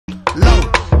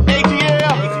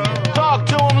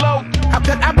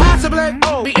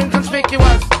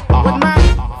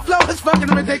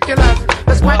ridiculous.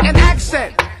 It's quite an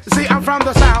accent. See, I'm from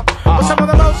the South, but some of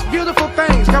the most beautiful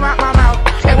things come out my mouth.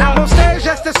 And I'm on stage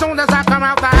just as soon as I come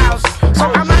out the house. So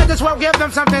I might as well give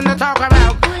them something to talk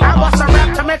about. I was a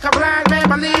rap to make a blind man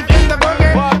believe in the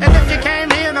boogie. And if you came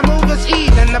here, the move is easy,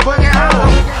 the boogie holler.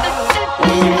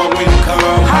 When you want me to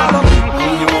come, Holler.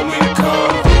 when you want me to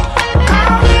come,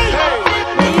 Call me.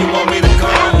 when you want me to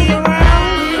come, Be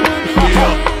around.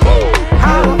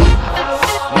 Holler.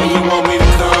 when you want me to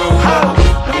come, Holler.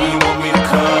 when you want me to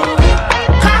come,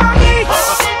 Call me.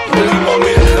 when you want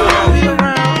me to come. Be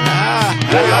around.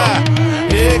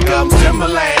 Here comes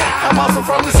Timberland. I'm also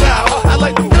from the South. I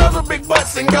like them girls with big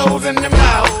butts and goes in their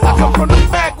mouth. I come from the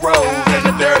back road in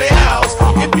a dirty house.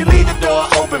 If you leave the door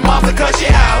open, mom's cut you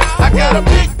out. I got a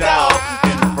big dog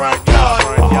in the front yard.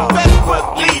 Best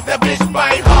believe that bitch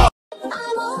bite hard.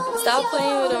 Stop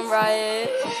playing with them, Riot.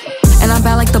 And I'm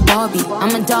bad like the Barbie.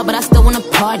 I'm a doll, but I still wanna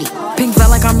party. Pink felt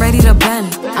like I'm ready to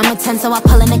bend. I'm a 10, so I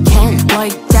pull in a Ken.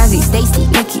 Like Jazzy, Stacy,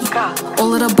 Nikki.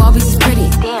 All of the Barbies is pretty.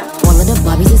 All of the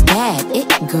Barbies is bad. It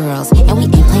girls, and we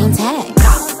ain't playing tag.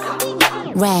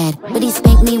 Rad, but he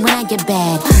spanked me when I get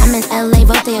bad. I'm in LA,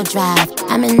 Rodeo Drive.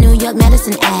 I'm in New York,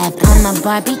 Madison Ave. I'm a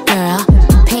Barbie girl.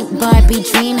 Pink Barbie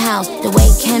dream house. The way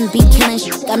Ken be killing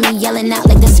shit got me yelling out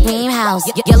like the Scream House.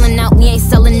 Yelling out, we ain't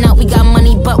selling out. We got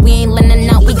money, but we ain't lending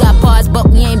out. We got bars, but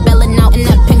we ain't belling out. In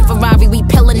that pink Ferrari, we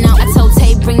pillin' out. I told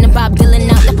Tay, bring the Bob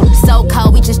Dylan out. The poop so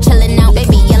cold, we just chillin' out.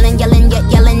 Baby, yelling, yelling, yet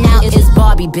yelling out. It's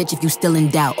Barbie, bitch, if you still in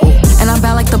doubt. And I'm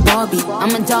bad like the Barbie.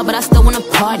 I'm a doll, but I still wanna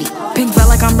party. Pink felt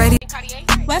like I'm ready.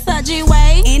 What's up,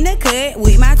 G-Way? In the cut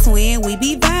with my twin, we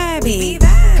be vibing.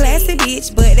 Classy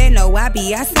bitch, but they know I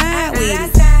be outside with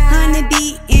it. 100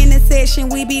 deep in the session,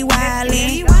 we be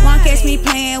wildin'. Won't catch me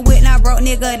playing with no broke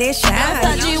nigga, that's shy.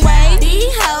 What's up, G-Way?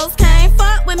 These hoes can't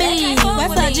fuck with me.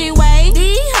 What's up, G-Way?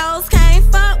 These hoes can't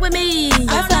fuck with me.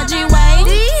 What's up, G-Way?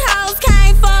 These hoes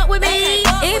can't fuck with me.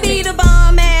 It be the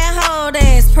bomb ass hoe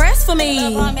that's pressed for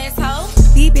me.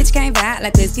 These bitch can't vibe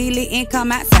like us, get lit and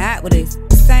come outside with us.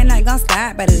 Ain't not gon'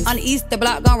 slide by this. On the east, the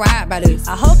block gon' ride by this.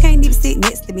 A hoe can't even sit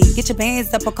next to me. Get your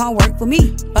bands up or come work for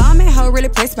me. Bomb and hoe really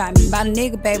pressed by me. By the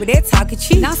nigga, baby, they talking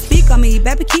cheap. Now speak on me,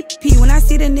 baby, keep it pee. When I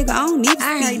see the nigga, I don't need to speak.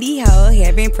 I heard these hoes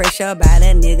having pressure by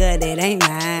the nigga that ain't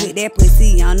mine. With that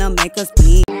pussy on them, make us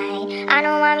spin. I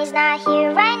know mommy's not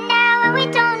here right now, and we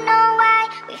don't know why.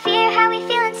 We fear how we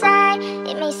feel inside.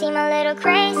 It may seem a little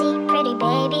crazy, pretty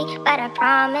baby, but I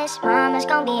promise mama's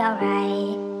gonna be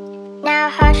alright.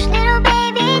 Now hush, little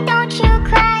baby, don't you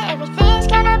cry. Everything's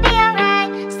gonna be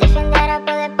alright. Stiffen that up,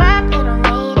 pull it up, little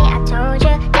lady. I told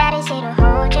you, daddy's here to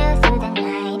hold you through the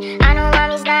night. I know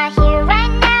mommy's not here right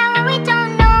now, and we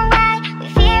don't know why. We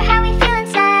fear how we feel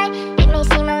inside. It may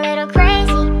seem a little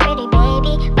crazy, pretty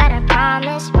baby, but I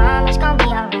promise mama's gonna be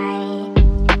alright.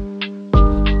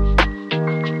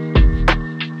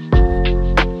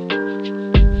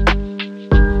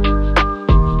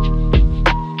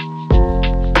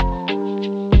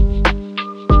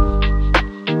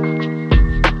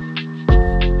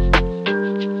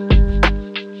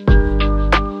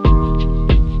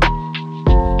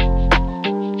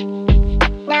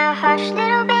 Hush,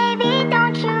 little baby,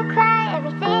 don't you cry.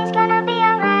 Everything's gonna be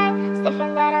alright.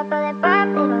 Stiffen that up, pull it up,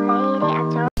 little lady. I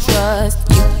told Trust,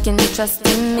 you can trust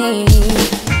in me.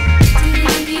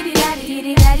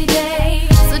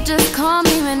 So just call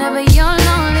me whenever you're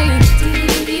lonely.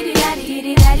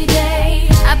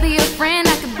 I'll be your friend,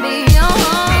 I could be your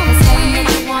home. If it's something that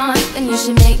you want, then you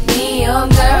should make me your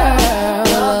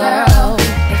girl.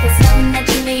 If it's something that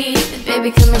you need, then baby,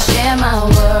 come and share my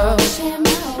world.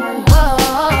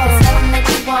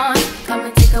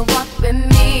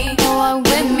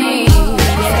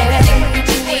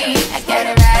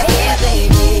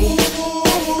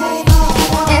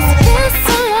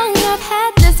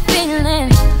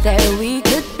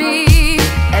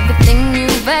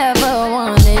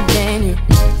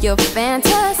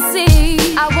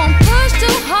 Fantasy, I won't push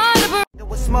too hard.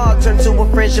 A small turn to a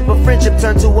friendship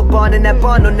turn to a bond, and that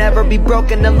bond will never be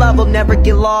broken, the love will never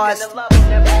get lost.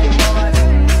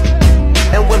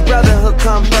 And when brotherhood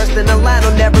come first, then the line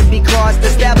will never be crossed.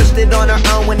 Established it on our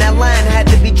own when that line had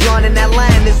to be drawn, and that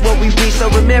line is what we reach, so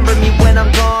remember me when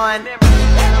I'm gone.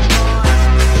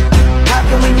 How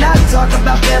can we not talk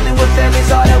about family when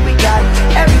family's all that we got?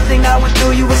 Everything I went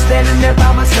through, you were standing there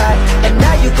by my side, and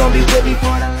now you're gonna be with me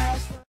for the